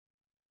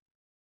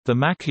The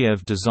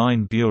Makeyev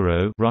Design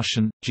Bureau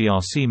Russian,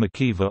 GRC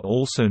Makeyeva,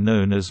 also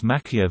known as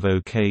Makeyev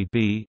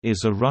OKB,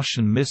 is a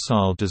Russian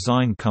missile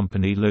design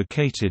company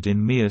located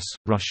in Miass,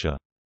 Russia.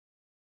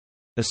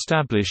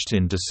 Established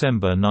in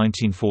December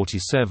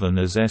 1947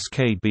 as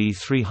SKB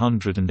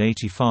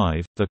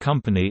 385, the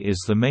company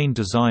is the main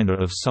designer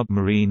of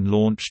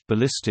submarine-launched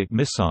ballistic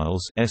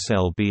missiles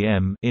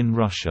 (SLBM) in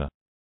Russia.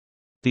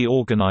 The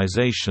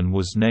organization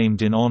was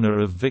named in honor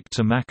of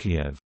Viktor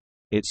Makeyev.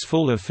 Its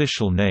full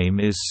official name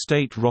is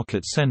State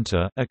Rocket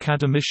Center,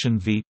 Academician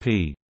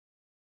VP.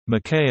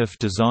 Makeyev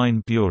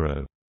Design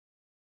Bureau.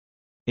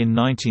 In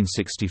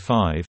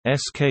 1965,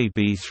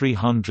 SKB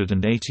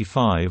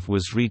 385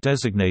 was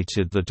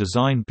redesignated the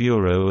Design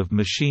Bureau of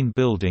Machine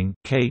Building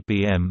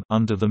 (KBM)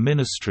 under the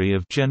Ministry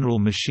of General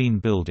Machine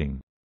Building.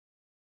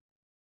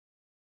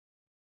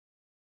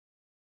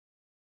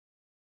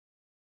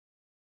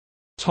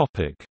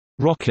 Topic: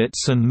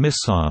 Rockets and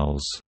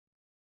missiles.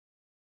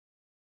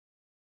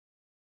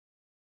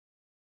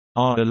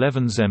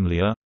 R-11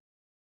 Zemlya,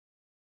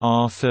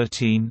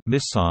 R-13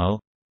 missile,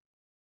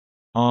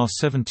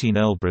 R-17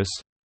 Elbrus,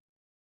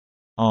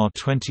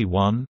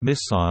 R-21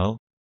 missile,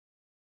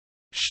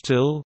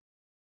 Shtil,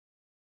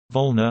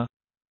 Volna,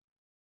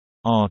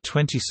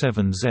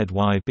 R-27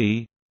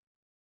 ZYB,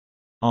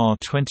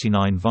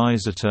 R-29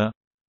 Vyzota,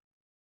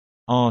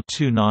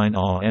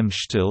 R-29 RM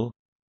Shtil,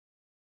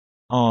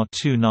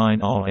 R-29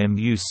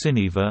 RMU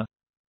Sineva,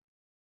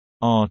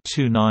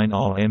 R-29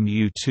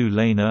 RMU-2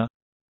 Lena,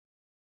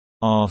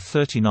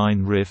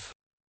 R-39 RIF,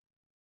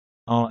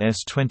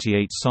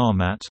 RS-28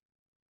 Sarmat,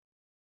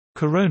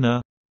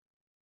 Corona,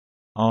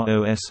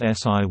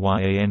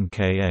 ROSSIYANKA.